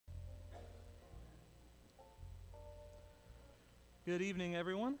Good evening,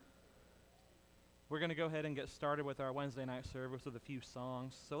 everyone. We're going to go ahead and get started with our Wednesday night service with a few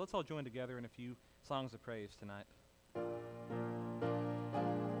songs. So let's all join together in a few songs of praise tonight.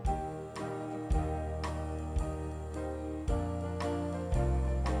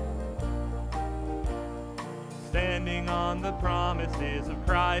 Standing on the promises of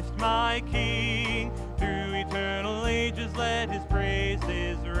Christ my King, through eternal ages let his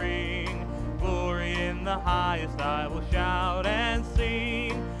praises ring. Glory in the highest I will shout and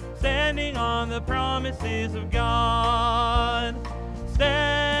sing, standing on the promises of God.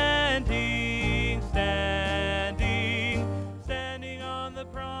 Standing, standing, standing on the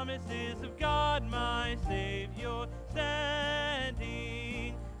promises of God my Savior.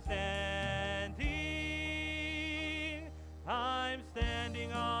 Standing, standing, I'm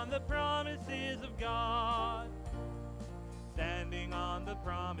standing on the promises of God. Standing on the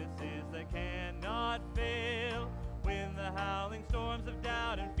promises that cannot fail, when the howling storms of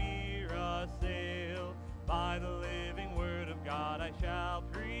doubt and fear assail. By the living word of God I shall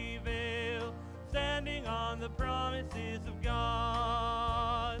prevail, standing on the promises of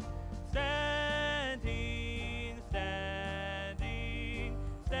God. Standing, standing,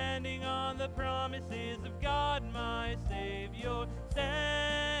 standing on the promises of God my Savior.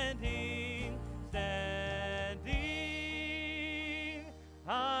 Standing, standing,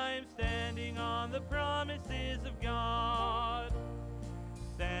 I'm standing on the promises of God.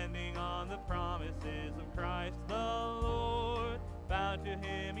 Standing on the promises of Christ the Lord, bound to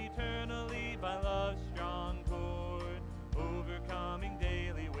him eternally by love's strong cord, overcoming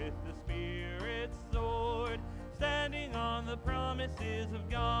daily with the Spirit's sword. Standing on the promises of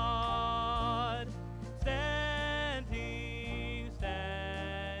God. Standing,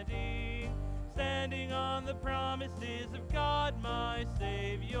 standing, standing on the promises of God my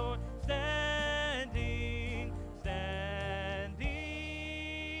Savior. Standing, standing,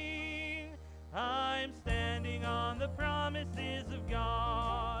 I'm standing on the promises of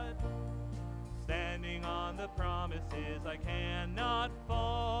God. Standing on the promises I cannot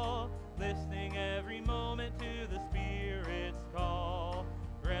fall, listening every moment to the Spirit's call,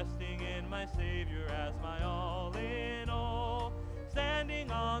 resting in my Savior as my all in all. Standing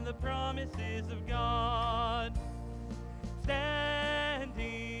on the promises of God.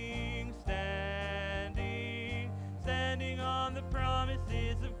 Standing, standing, standing on the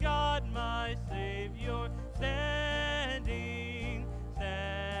promises of God my Savior. Standing,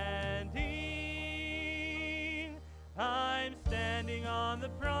 standing, I'm standing on the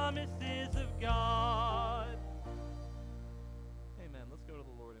promises of God. Amen. Let's go to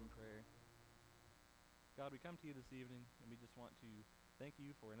the Lord in prayer. God, we come to you this evening, and we just want to thank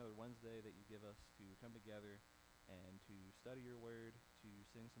you for another Wednesday that you give us to come together and to study your word, to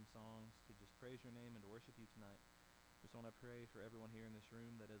sing some songs, to just praise your name and to worship you tonight. Just want to pray for everyone here in this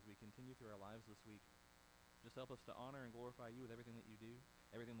room that as we continue through our lives this week, just help us to honor and glorify you with everything that you do,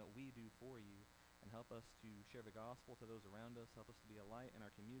 everything that we do for you, and help us to share the gospel to those around us. Help us to be a light in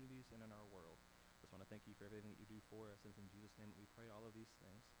our communities and in our world. Just want to thank you for everything that you do for us. It's in Jesus' name that we pray all of these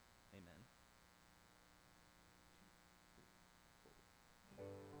things. Amen.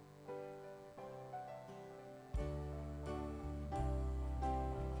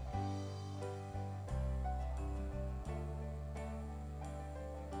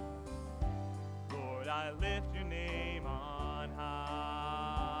 Lord, I lift your name on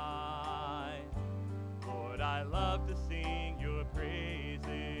high. Lord, I love to sing your praises.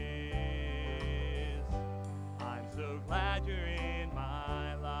 I'm so glad you're in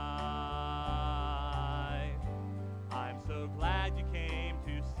my life. I'm so glad you came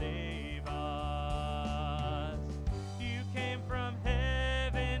to save us. You came from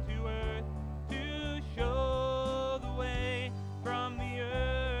heaven to earth to show the way, from the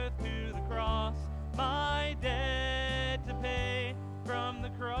earth to the cross, my debt to pay, from the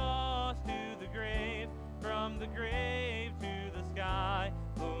cross to the grave, from the grave to the sky.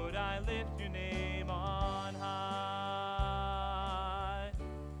 Lord, I lift your name on high.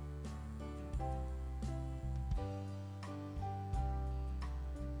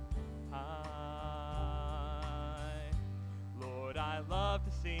 High. Lord, I love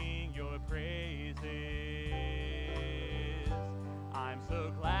to sing your praises. I'm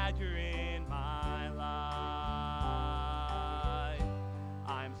so glad you're in my life.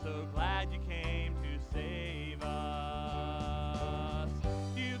 I'm so glad you came to save us.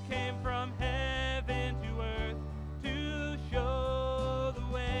 You came from heaven to earth to show the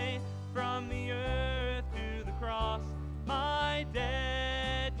way, from the earth to the cross, my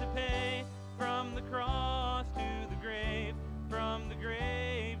debt to pay, from the cross to the grave, from the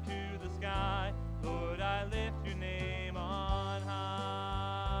grave to the sky. Lord, I lift your name on high.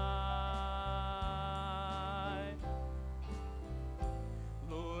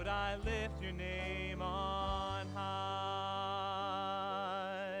 lift your name on high.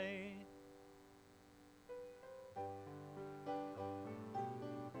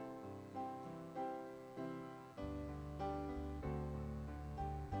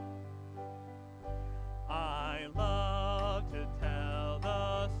 I love to tell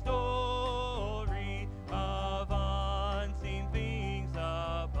the story of unseen things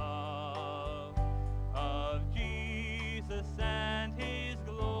above, of Jesus and his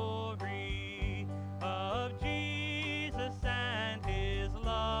glory, of Jesus and his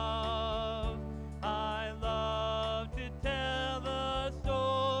love. I love to tell the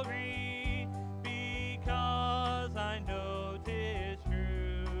story because I know 'tis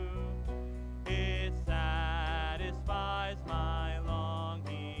true. It satisfies my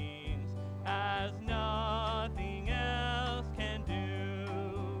longings as nothing else can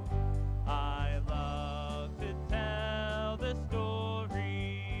do. I love to tell the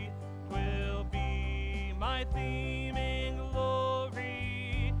story, 'twill be my theme in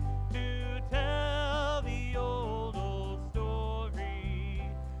glory, to tell the old story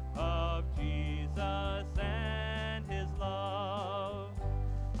of Jesus and his love.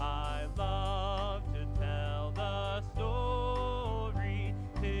 I love to tell the story,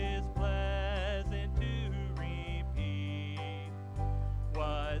 'tis pleasant to repeat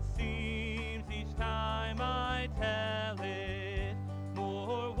what seems each time I tell it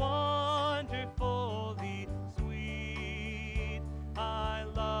more wonderfully sweet. I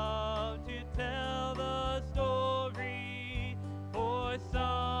love to tell the story, for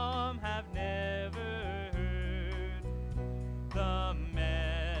some have never heard the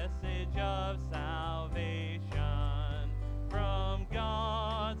message of salvation from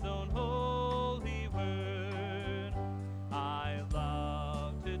God's own holy word. I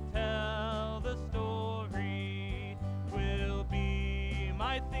love to tell the story, will be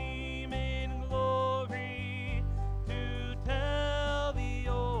my theme in glory, to tell the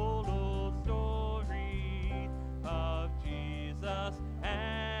old story of Jesus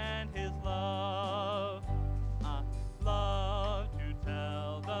and his love. I love to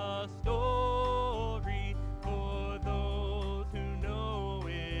tell the story for those who know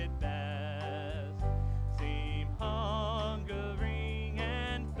it best, seem hungering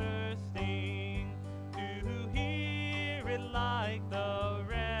and thirsting to hear it like the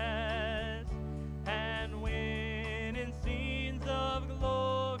rest. And when in scenes of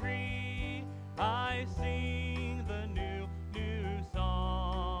glory I sing the new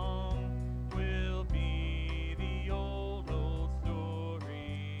song, will be the old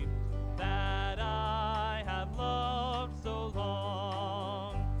story that I have loved so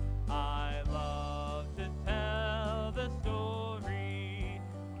long. I love to tell the story,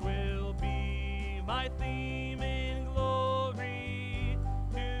 'twill be my theme in glory,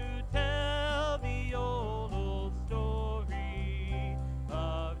 to tell the old story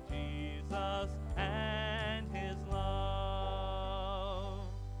of Jesus and his love.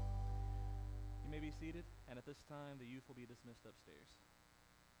 You may be seated, and at this time the youth will be dismissed upstairs.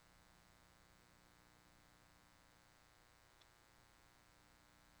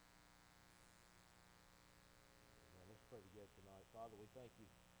 Now, let's pray together tonight. Father, we thank you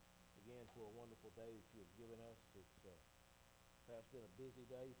again for a wonderful day that you have given us. It's perhaps been a busy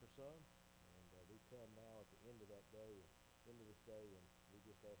day for some, and we come now at the end of that day, end of this day, and we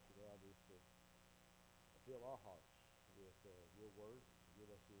just ask you now just to fill our hearts with your word. Give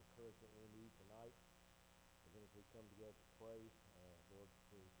us the encouragement we need tonight. And then as we come together to pray, Lord,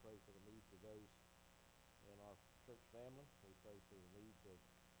 we pray for the needs of those in our church family. We pray for the needs of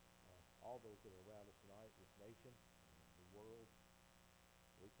all those that are around us tonight, this nation, the world.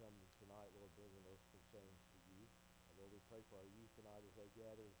 We come tonight, Lord, bringing those concerns to you. Lord, we pray for our youth tonight as they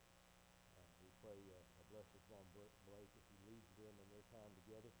gather. We pray bless us on Blake as he leads them in their time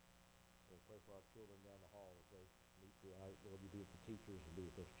together. We pray for our children down the hall as they meet tonight. Lord, you be with the teachers and be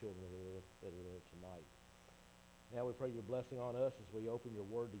with those children that are there tonight. Now we pray your blessing on us as we open your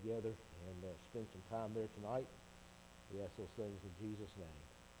word together and spend some time there tonight. We ask those things in Jesus' name.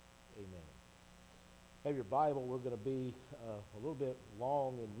 Amen. Have your Bible. We're going to be a little bit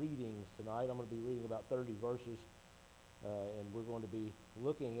long in readings tonight. I'm going to be reading about 30 verses, and we're going to be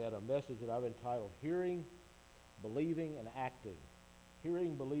looking at a message that I've entitled Hearing, Believing, and Acting.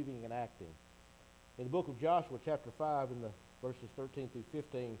 Hearing, Believing, and Acting. In the book of Joshua, chapter 5, in the verses 13 through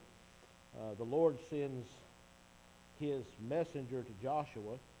 15, the Lord sends his messenger to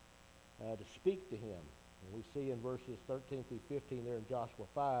Joshua to speak to him. And we see in verses 13 through 15 there in Joshua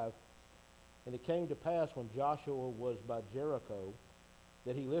 5, and it came to pass when Joshua was by Jericho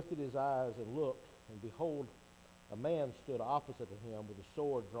that he lifted his eyes and looked, and behold, a man stood opposite to him with a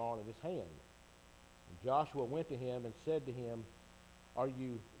sword drawn in his hand. And Joshua went to him and said to him, "Are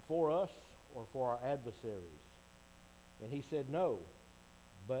you for us or for our adversaries?" And he said, "No,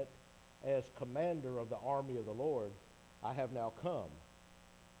 but as commander of the army of the Lord, I have now come."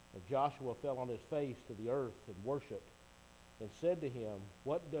 And Joshua fell on his face to the earth and worshipped, and said to him,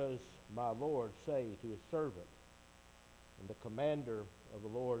 "What does my Lord say to his servant?" And the commander of the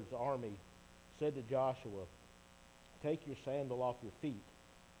Lord's army said to Joshua, "Take your sandal off your feet,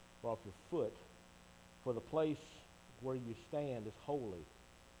 or off your foot, for the place where you stand is holy."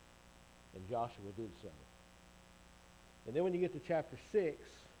 And Joshua did so. And then when you get to chapter 6,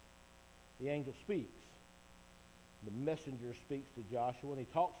 the angel speaks. The messenger speaks to Joshua, and he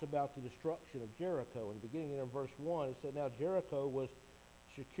talks about the destruction of Jericho. And beginning in verse 1, it said, "Now Jericho was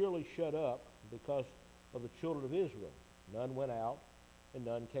securely shut up because of the children of Israel. None went out, and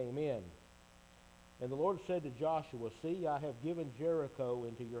none came in. And the Lord said to Joshua, See, I have given Jericho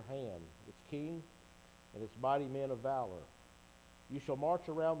into your hand, its king and its mighty men of valor. You shall march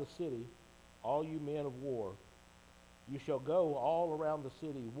around the city, all you men of war. You shall go all around the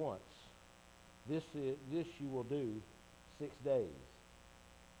city once. This you will do 6 days.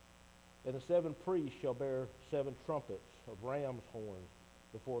 And the 7 priests shall bear 7 trumpets of ram's horns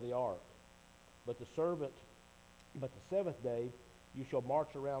before the ark. But the 7th day you shall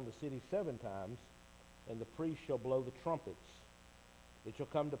march around the city 7 times, and the priests shall blow the trumpets. It shall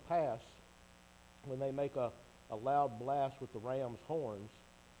come to pass, when they make a loud blast with the ram's horns,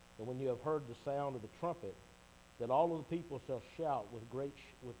 and when you have heard the sound of the trumpet, that all of the people shall shout with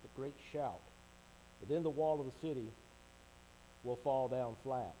a great shout. But then the wall of the city will fall down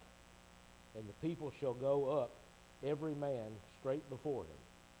flat, and the people shall go up, every man straight before him.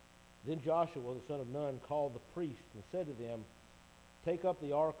 Then Joshua the son of Nun called the priests and said to them, Take up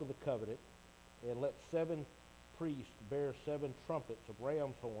the ark of the covenant, and let 7 priests bear 7 trumpets of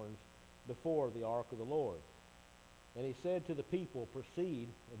ram's horns before the ark of the Lord. And he said to the people, Proceed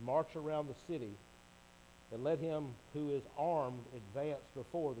and march around the city, and let him who is armed advance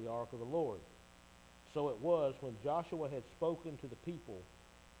before the ark of the Lord. So it was, when Joshua had spoken to the people,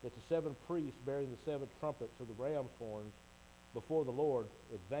 that the 7 priests bearing the 7 trumpets of the ram's horns before the Lord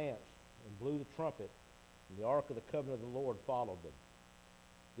advanced and blew the trumpet, and the ark of the covenant of the Lord followed them.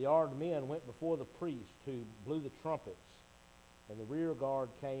 The armed men went before the priests who blew the trumpets, and the rear guard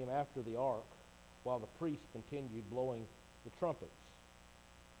came after the ark, while the priests continued blowing the trumpets.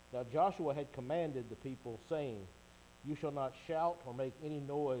 Now Joshua had commanded the people, saying, You shall not shout or make any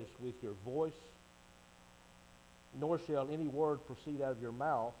noise with your voice, nor shall any word proceed out of your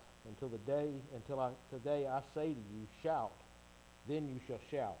mouth until today I say to you, Shout. Then you shall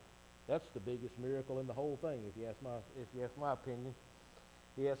shout. That's the biggest miracle in the whole thing, if you ask my opinion.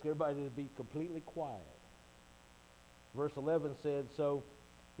 He asked everybody to be completely quiet. Verse 11 said, So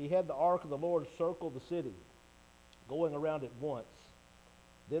he had the ark of the Lord circle the city, going around it once.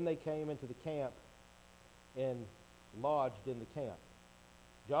 Then they came into the camp and lodged in the camp.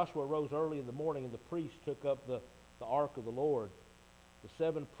 Joshua rose early in the morning, and the priests took up the ark of the Lord. The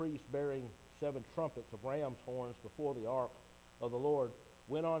 7 priests bearing 7 trumpets of ram's horns before the ark of the Lord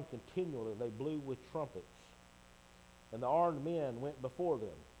went on continually. They blew with trumpets. And the armed men went before them.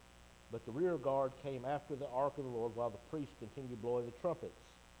 But the rear guard came after the ark of the Lord, while the priests continued blowing the trumpets.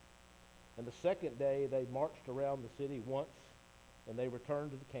 And the 2nd day they marched around the city once, and they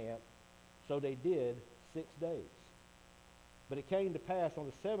returned to the camp. So they did 6 days. But it came to pass on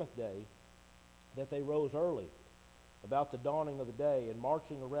the 7th day that they rose early, about the dawning of the day, and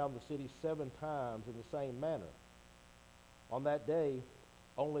marching around the city 7 times in the same manner. On that day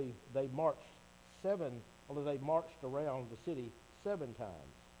only they marched around the city 7 times.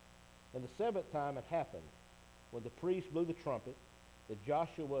 And the 7th time it happened, when the priest blew the trumpet, that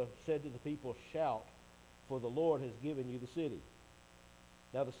Joshua said to the people, Shout, for the Lord has given you the city.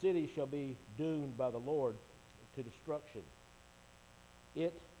 Now the city shall be doomed by the Lord to destruction,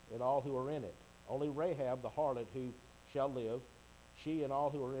 it and all who are in it. Only Rahab the harlot who shall live, she and all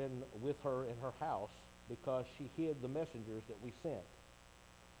who are with her in her house, because she hid the messengers that we sent.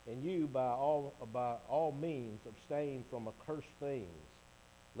 And you by all means abstain from accursed things,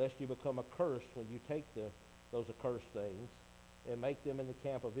 lest you become accursed when you take those accursed things, and make them in the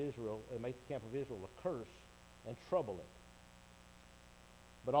camp of Israel, and make the camp of Israel a curse and trouble it.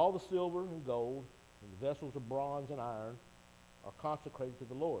 But all the silver and gold, and the vessels of bronze and iron, are consecrated to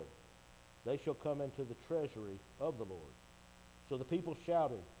the Lord. They shall come into the treasury of the Lord. So the people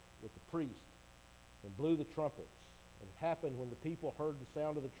shouted with the priests, and blew the trumpets. And it happened, when the people heard the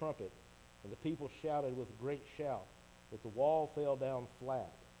sound of the trumpet, and the people shouted with a great shout, that the wall fell down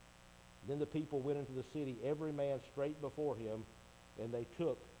flat, Then the people went into the city, every man straight before him, and they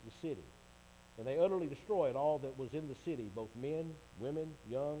took the city. And they utterly destroyed all that was in the city, both men, women,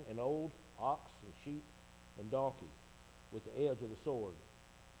 young and old, ox and sheep and donkey, with the edge of the sword.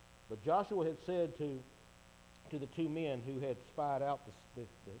 But Joshua had said to the two men who had spied out the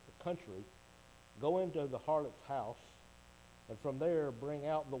country, "Go into the harlot's house, and from there bring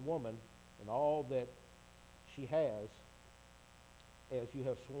out the woman and all that she has, as you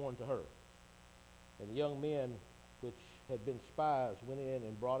have sworn to her." And the young men which had been spies went in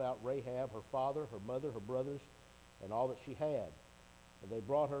and brought out Rahab, her father, her mother, her brothers, and all that she had. And they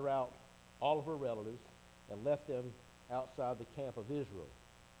brought her out, all of her relatives, and left them outside the camp of Israel.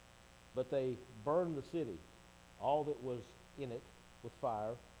 But they burned the city, all that was in it, with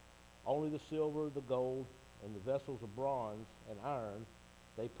fire. Only the silver, the gold, and the vessels of bronze and iron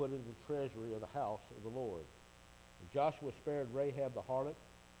they put into the treasury of the house of the Lord. And Joshua spared Rahab the harlot,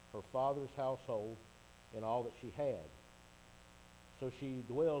 her father's household, and all that she had. So she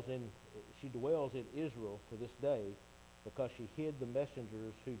dwells in Israel to this day, because she hid the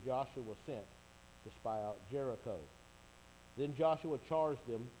messengers who Joshua sent to spy out Jericho. Then Joshua charged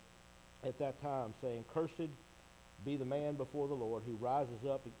them at that time, saying, "Cursed be the man before the Lord who rises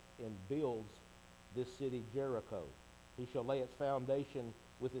up and builds this city Jericho. He shall lay its foundation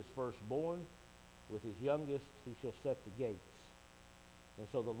with his firstborn, with his youngest he shall set the gates." And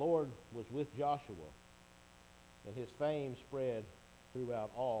so the Lord was with Joshua, and his fame spread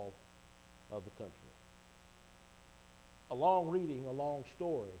throughout all of the country. A long reading, a long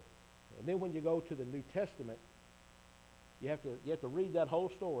story. And then when you go to the New Testament, you have to read that whole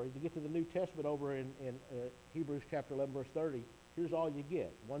story. To get to the New Testament over in Hebrews chapter 11, verse 30, here's all you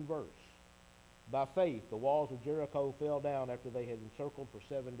get, one verse. By faith, the walls of Jericho fell down after they had encircled for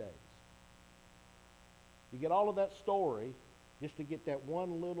 7 days. You get all of that story just to get that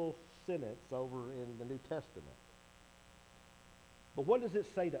one little sentence over in the New Testament. But what does it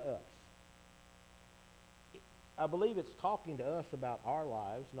say to us? I believe it's talking to us about our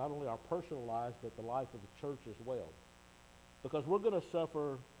lives, not only our personal lives, but the life of the church as well. Because we're going to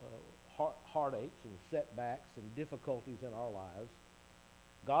suffer heartaches and setbacks and difficulties in our lives.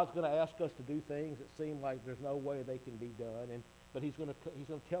 God's going to ask us to do things that seem like there's no way they can be done, but He's going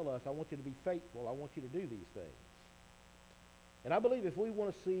to tell us, "I want you to be faithful. I want you to do these things." And I believe if we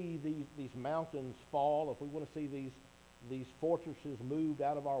want to see these mountains fall, if we want to see these fortresses moved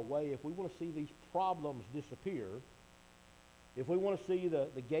out of our way, if we want to see these problems disappear, if we want to see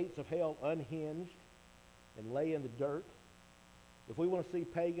the gates of hell unhinged and lay in the dirt, if we want to see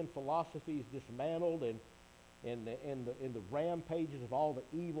pagan philosophies dismantled and the rampages of all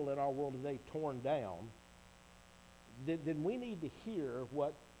the evil in our world today torn down, then we need to hear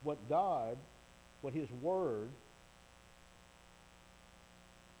what God, what His Word,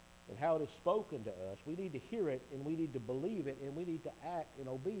 and how it is spoken to us. We need to hear it, and we need to believe it, and we need to act in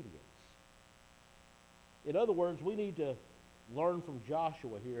obedience. In other words, we need to learn from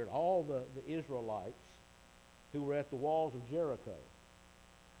Joshua here and all the Israelites who were at the walls of Jericho.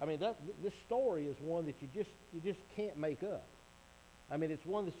 I mean, this story is one that you just can't make up. I mean, it's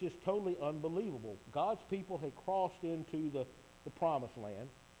one that's just totally unbelievable. God's people had crossed into the promised land,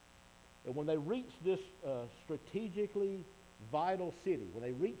 and when they reached this strategically vital city, when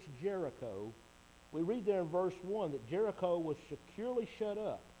they reached Jericho, we read there in verse 1 that Jericho was securely shut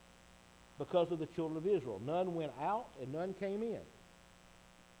up because of the children of Israel. None went out and none came in.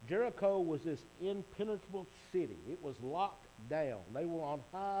 Jericho was this impenetrable city. It was locked down. They were on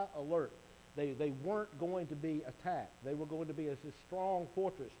high alert. They weren't going to be attacked. They were going to be a strong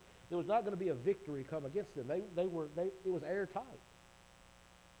fortress. There was not going to be a victory come against them. It was airtight.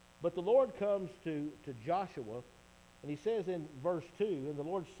 But the Lord comes to Joshua, and He says in verse 2, "And the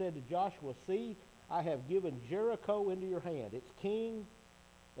Lord said to Joshua, See, I have given Jericho into your hand, its king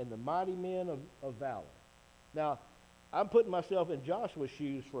and the mighty men of valor." Now, I'm putting myself in Joshua's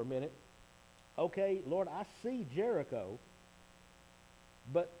shoes for a minute. Okay, Lord, I see Jericho,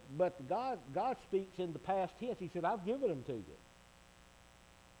 but God speaks in the past tense. He said, "I've given them to you.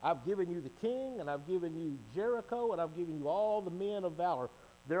 I've given you the king, and I've given you Jericho, and I've given you all the men of valor,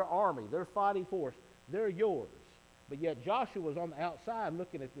 their army, their fighting force. They're yours." But yet Joshua was on the outside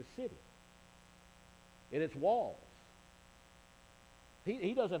looking at this city and its walls.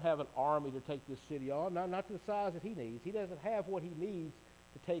 He doesn't have an army to take this city on, not to the size that he needs. He doesn't have what he needs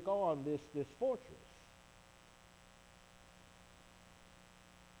to take on this fortress.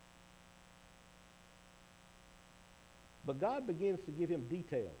 But God begins to give him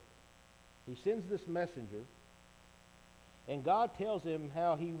detail. He sends this messenger, and God tells him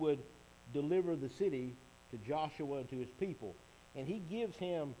how he would deliver the city to Joshua and to his people. and he gives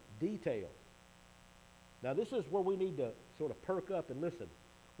him details. Now, this is where we need to sort of perk up and listen.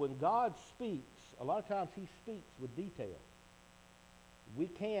 When God speaks, a lot of times he speaks with detail. We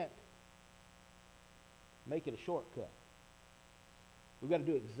can't make it a shortcut. We've got to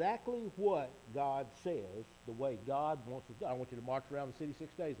do exactly what God says, the way God wants us to do. I want you to march around the city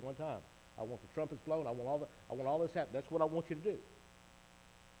 6 days at one time. I want the trumpets blown. I want all this happen. That's what I want you to do.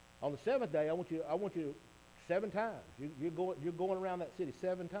 On the seventh day, I want you 7 times. You're going around that city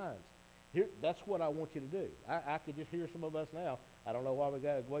 7 times. That's what I want you to do. I could just hear some of us now. I don't know why we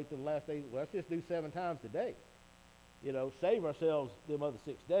got to wait till the last day. Well, let's just do 7 times today. Save ourselves them other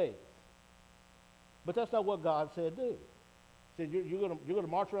 6 days. But that's not what God said do. He said you're going to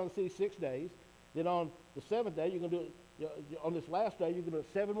march around the city 6 days. Then on the 7th day, you're going to do it. On this last day, you're going to do it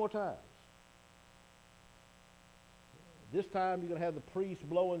 7 more times. This time, you're going to have the priests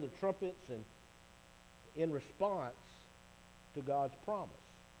blowing the trumpets and in response to God's promise.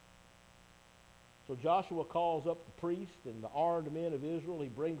 So Joshua calls up the priests and the armed men of Israel. He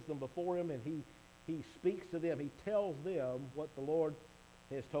brings them before him, and he speaks to them. He tells them what the Lord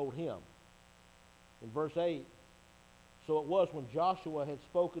has told him. In verse 8, so it was when Joshua had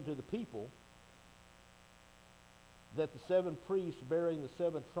spoken to the people that the 7 priests bearing the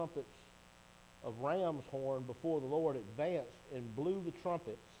 7 trumpets of ram's horn before the Lord advanced and blew the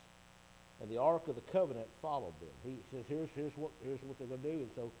trumpets, and the Ark of the Covenant followed them. He says, here's what they're going to do, and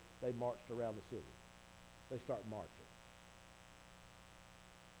so they marched around the city. They start marching.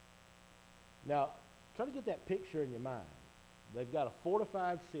 Now, try to get that picture in your mind. They've got a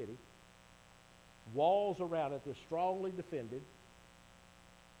fortified city, walls around it, they're strongly defended,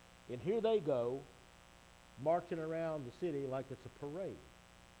 and here they go, marching around the city like it's a parade.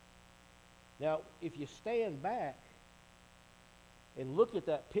 Now, if you stand back and look at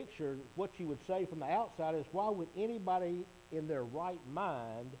that picture, what you would say from the outside is, why would anybody in their right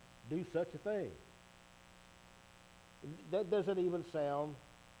mind do such a thing? That doesn't even sound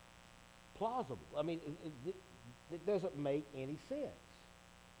plausible. I mean, it doesn't make any sense.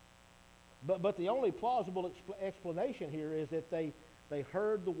 But the only plausible explanation here is that they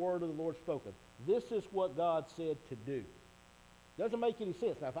heard the word of the Lord spoken. This is what God said to do. Doesn't make any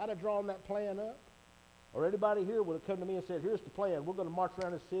sense. Now, if I'd have drawn that plan up, or anybody here would have come to me and said, here's the plan. We're going to march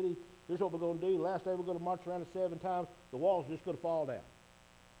around the city. Here's what we're going to do. The last day we're going to march around it 7 times. The walls are just going to fall down.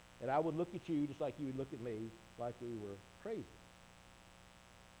 And I would look at you just like you would look at me, like we were crazy.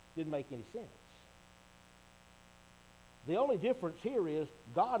 Didn't make any sense. The only difference here is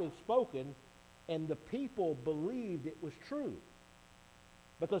God had spoken, and the people believed it was true.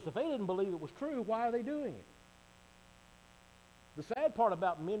 Because if they didn't believe it was true, why are they doing it? The sad part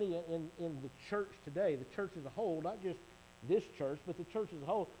about many in the church today, the church as a whole, not just this church, but the church as a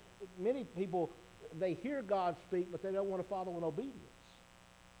whole, many people, they hear God speak, but they don't want to follow in obedience.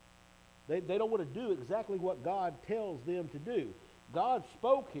 They don't want to do exactly what God tells them to do. God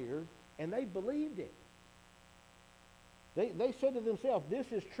spoke here, and they believed it. They said to themselves, this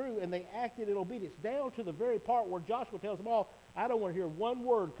is true, and they acted in obedience, down to the very part where Joshua tells them all, I don't want to hear one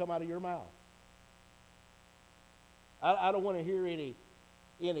word come out of your mouth. I don't want to hear any,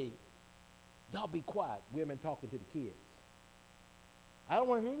 y'all be quiet, women talking to the kids. I don't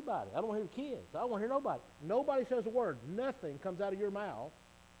want to hear anybody. I don't want to hear the kids. I don't want to hear nobody. Nobody says a word. Nothing comes out of your mouth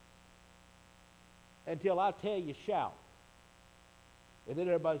until I tell you shout. And then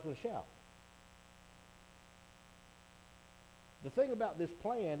everybody's going to shout. The thing about this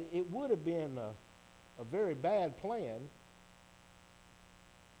plan, it would have been a very bad plan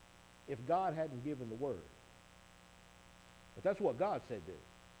if God hadn't given the word. But that's what God said do.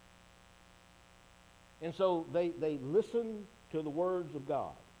 And so they listened to the words of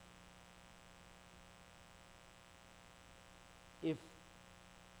God. If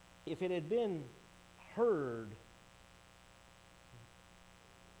it had been heard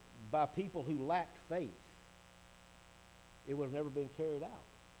by people who lacked faith, it would have never been carried out.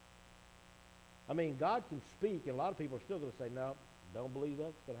 I mean, God can speak, and a lot of people are still going to say, no, don't believe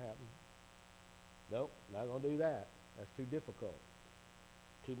that's going to happen. Nope, not going to do that. That's too difficult.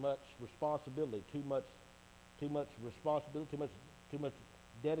 Too much responsibility, too much responsibility, too much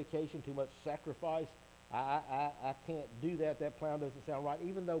dedication, too much sacrifice. I can't do that. That plan doesn't sound right.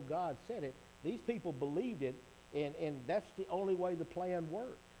 Even though God said it, these people believed it, and that's the only way the plan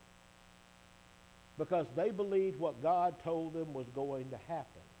worked. Because they believed what God told them was going to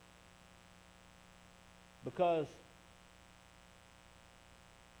happen. Because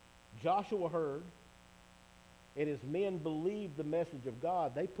Joshua heard, and his men believed the message of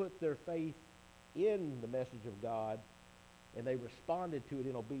God, they put their faith in the message of God, and they responded to it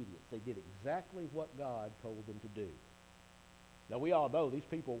in obedience. They did exactly what God told them to do. Now, we all know these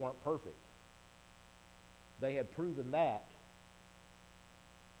people weren't perfect. They had proven that,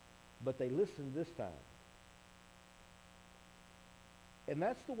 but they listened this time. And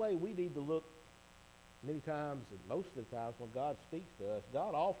that's the way we need to look many times, and most of the times when God speaks to us.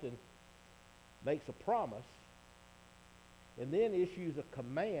 God often makes a promise and then issues a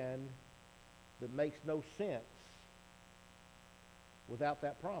command that makes no sense without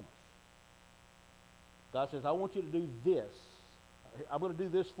that promise. God says, I want you to do this. I'm going to do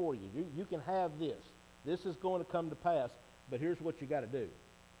this for you. You can have this. This is going to come to pass, but here's what you got to do.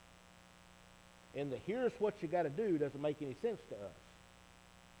 And the here's what you got to do doesn't make any sense to us.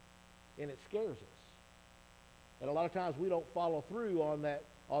 And it scares us. And a lot of times we don't follow through on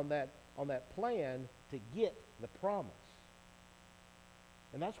that plan to get the promise.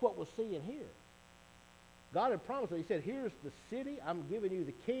 And that's what we're seeing here. God had promised, he said, here's the city, I'm giving you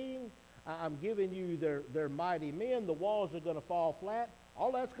the king, I'm giving you their mighty men, the walls are going to fall flat,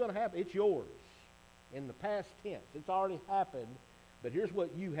 all that's going to happen, it's yours. In the past tense, it's already happened, but here's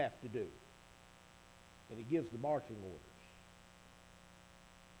what you have to do. And he gives the marching orders.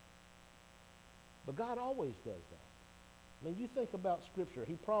 But God always does that. I mean, you think about Scripture.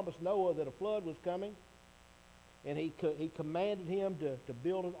 He promised Noah that a flood was coming, and he commanded him to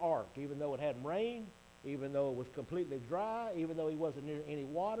build an ark, even though it hadn't rained, even though it was completely dry, even though he wasn't near any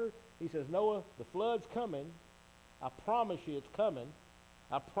water. He says, Noah, the flood's coming. I promise you it's coming.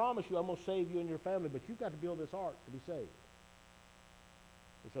 I promise you I'm going to save you and your family, but you've got to build this ark to be saved.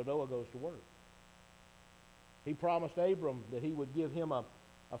 And so Noah goes to work. He promised Abram that he would give him a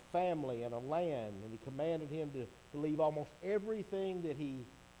family and a land, and he commanded him to leave almost everything that he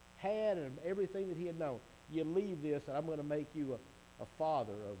had and everything that he had known. You leave this, and I'm going to make you a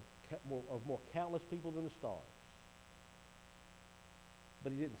father of more countless people than the stars.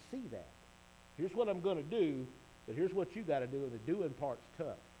 But he didn't see that. Here's what I'm going to do, but here's what you got to do, and the doing part's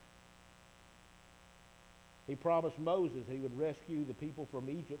tough. He promised Moses he would rescue the people from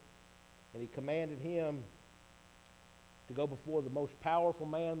Egypt, and he commanded him to go before the most powerful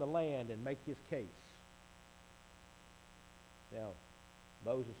man in the land and make his case. Now,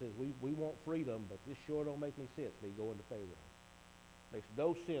 Moses says, we want freedom, but this sure don't make any sense, me going to Pharaoh. Makes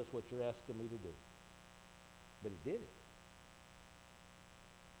no sense what you're asking me to do. But he did it.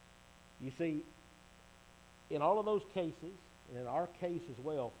 You see, in all of those cases, and in our case as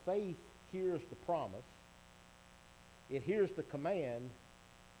well, faith hears the promise, it hears the command,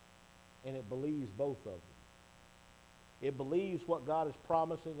 and it believes both of them. It believes what God is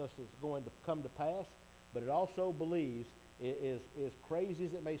promising us is going to come to pass, but it also believes, as crazy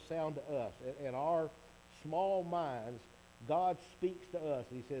as it may sound to us, in our small minds, God speaks to us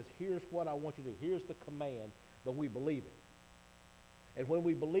and he says, here's what I want you to do. Here's the command, but we believe it. And when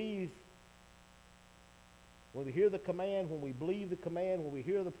we believe, when we hear the command, when we believe the command, when we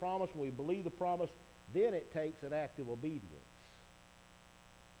hear the promise, when we believe the promise, then it takes an act of obedience.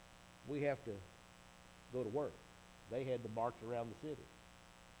 We have to go to work. They had to march around the city.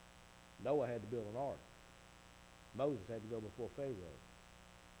 Noah had to build an ark. Moses had to go before Pharaoh.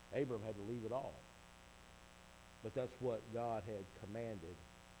 Abram had to leave it all. But that's what God had commanded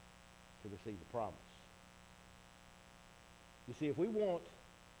to receive the promise. You see, if we want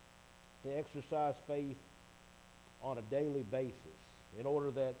to exercise faith on a daily basis, in order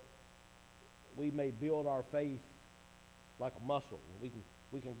that we may build our faith like a muscle,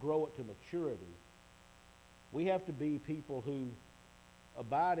 we can grow it to maturity, we have to be people who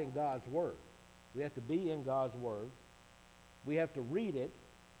abide in God's Word. We have to be in God's Word. We have to read it.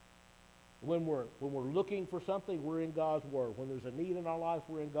 When we're looking for something, we're in God's Word. When there's a need in our life,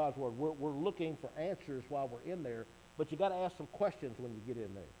 we're in God's Word. We're looking for answers while we're in there, but you got to ask some questions when you get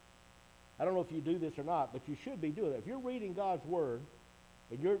in there. I don't know if you do this or not, but you should be doing it. If you're reading God's Word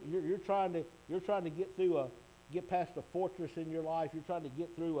and you're trying to get past a fortress in your life, you're trying to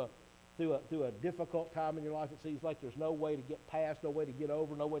get through a difficult time in your life, it seems like there's no way to get past, no way to get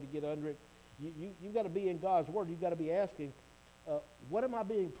over, no way to get under it. You've got to be in God's Word. You've got to be asking, what am I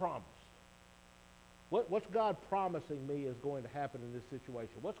being promised? What's God promising me is going to happen in this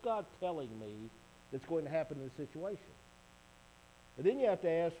situation? What's God telling me that's going to happen in this situation? And then you have to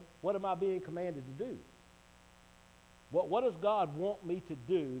ask, what am I being commanded to do? What does God want me to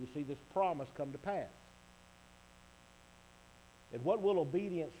do to see this promise come to pass? And what will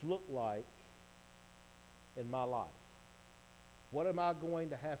obedience look like in my life? What am I going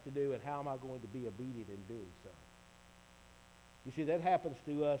to have to do, and how am I going to be obedient in doing so? You see, that happens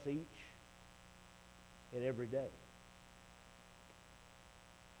to us each and every day.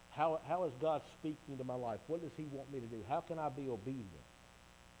 How is God speaking to my life? What does he want me to do? How can I be obedient?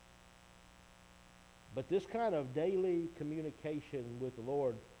 But this kind of daily communication with the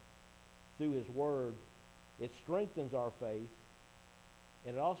Lord through His Word, it strengthens our faith,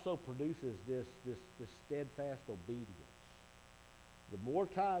 and it also produces this steadfast obedience. The more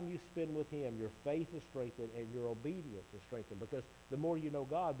time you spend with Him, your faith is strengthened and your obedience is strengthened, because the more you know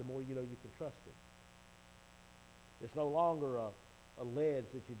God, the more you know you can trust Him. It's no longer a ledge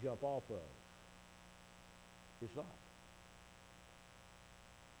that you jump off of. It's not.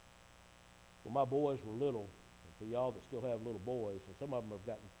 When my boys were little, and for y'all that still have little boys, and some of them have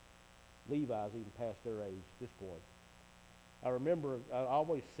gotten Levi's even past their age at this point, I remember I'd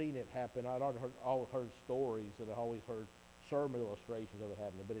always seen it happen. I'd always heard stories, and I'd always heard sermon illustrations of it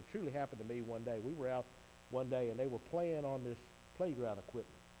happening. But it truly happened to me one day. We were out one day, and they were playing on this playground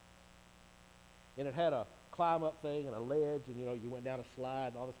equipment. And it had a climb-up thing and a ledge, and, you went down a slide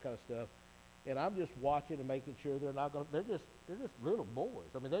and all this kind of stuff. And I'm just watching and making sure they're not going to, they're just little boys.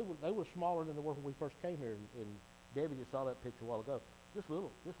 I mean, they were smaller than they were when we first came here, and Debbie just saw that picture a while ago. Just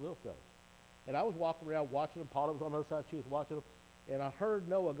little fellas. And I was walking around watching them. Paula was on the other side. She was watching them. And I heard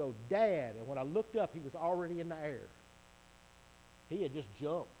Noah go, "Dad." And when I looked up, he was already in the air. He had just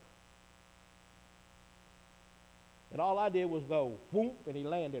jumped. And all I did was go, whoop, and he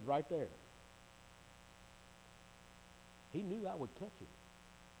landed right there. He knew I would catch him.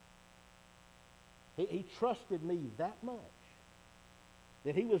 He trusted me that much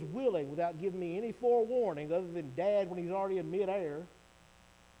that he was willing, without giving me any forewarning other than Dad when he's already in midair,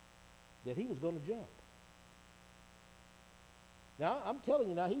 that he was going to jump. Now, I'm telling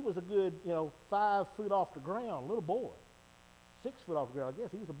you now, he was a good, 5 foot off the ground, little boy. 6 foot off the ground, I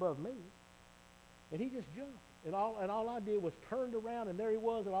guess. He was above me. And he just jumped. And all I did was turned around, and there he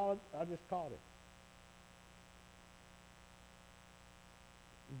was, and I just caught him.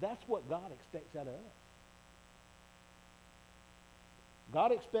 That's what God expects out of us.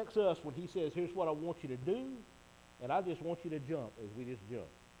 God expects us when He says, "Here's what I want you to do," and I just want you to jump, as we just jumped.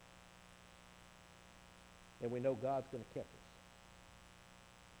 And we know God's going to catch us.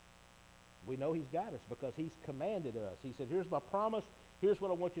 We know He's got us because He's commanded us. He said, "Here's my promise. Here's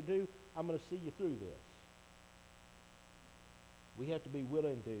what I want you to do. I'm going to see you through this." We have to be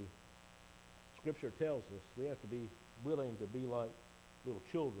willing to, Scripture tells us, we have to be willing to be like little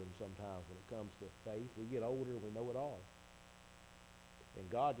children sometimes when it comes to faith. We get older and we know it all. And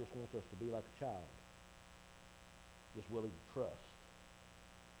God just wants us to be like a child, just willing to trust.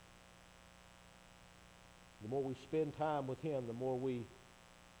 The more we spend time with Him, the more we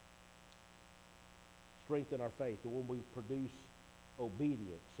strengthen our faith, the more we produce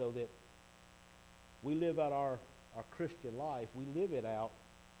obedience, so that we live out our Christian life. We live it out,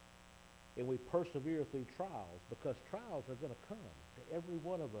 and we persevere through trials, because trials are going to come to every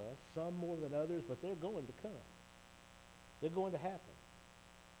one of us, some more than others, but they're going to come. They're going to happen.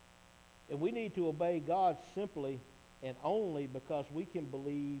 And we need to obey God simply and only because we can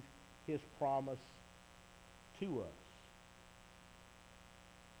believe His promise to us.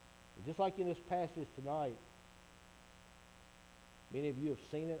 And just like in this passage tonight, many of you have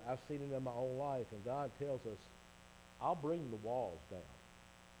seen it. I've seen it in my own life. And God tells us, "I'll bring the walls down."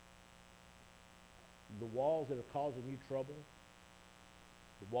 The walls that are causing you trouble,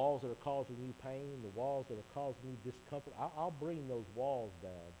 the walls that are causing you pain, the walls that are causing you discomfort, I'll bring those walls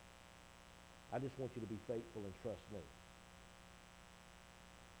down. I just want you to be faithful and trust me.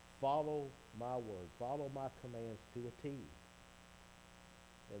 Follow my word. Follow my commands to a T.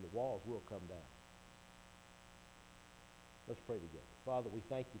 And the walls will come down. Let's pray together. Father, we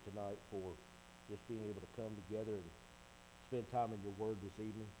thank you tonight for just being able to come together and spend time in your word this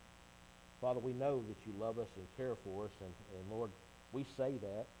evening. Father, we know that you love us and care for us, and Lord, we say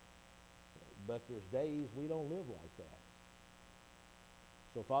that, but there's days we don't live like that.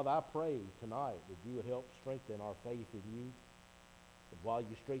 So, Father, I pray tonight that you would help strengthen our faith in you. And while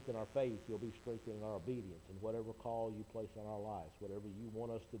you strengthen our faith, you'll be strengthening our obedience in whatever call you place on our lives, whatever you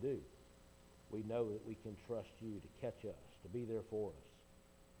want us to do. We know that we can trust you to catch us, to be there for us.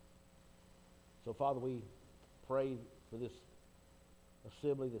 So, Father, we pray for this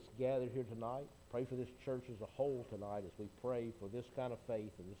assembly that's gathered here tonight. Pray for this church as a whole tonight as we pray for this kind of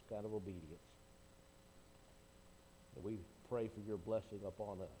faith and this kind of obedience. And we pray for your blessing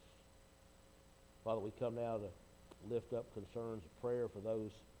upon us. Father, we come now to lift up concerns of prayer for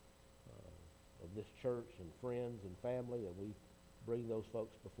those of this church and friends and family, and we bring those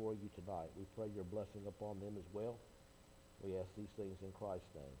folks before you tonight. We pray your blessing upon them as well. We ask these things in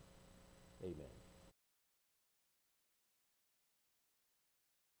Christ's name. Amen.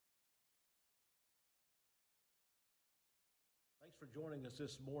 Thanks for joining us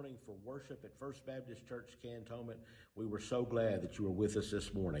this morning for worship at First Baptist Church, Cantonment. We were so glad that you were with us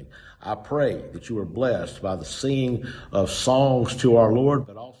this morning. I pray that you were blessed by the singing of songs to our Lord,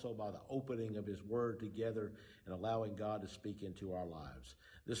 but also by the opening of His Word together and allowing God to speak into our lives.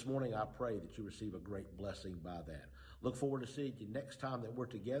 This morning, I pray that you receive a great blessing by that. Look forward to seeing you next time that we're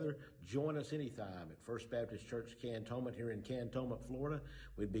together. Join us anytime at First Baptist Church, Cantonment, here in Cantonment, Florida.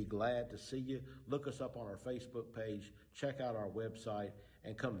 We'd be glad to see you. Look us up on our Facebook page, check out our website,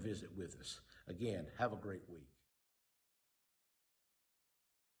 and come visit with us. Again, have a great week.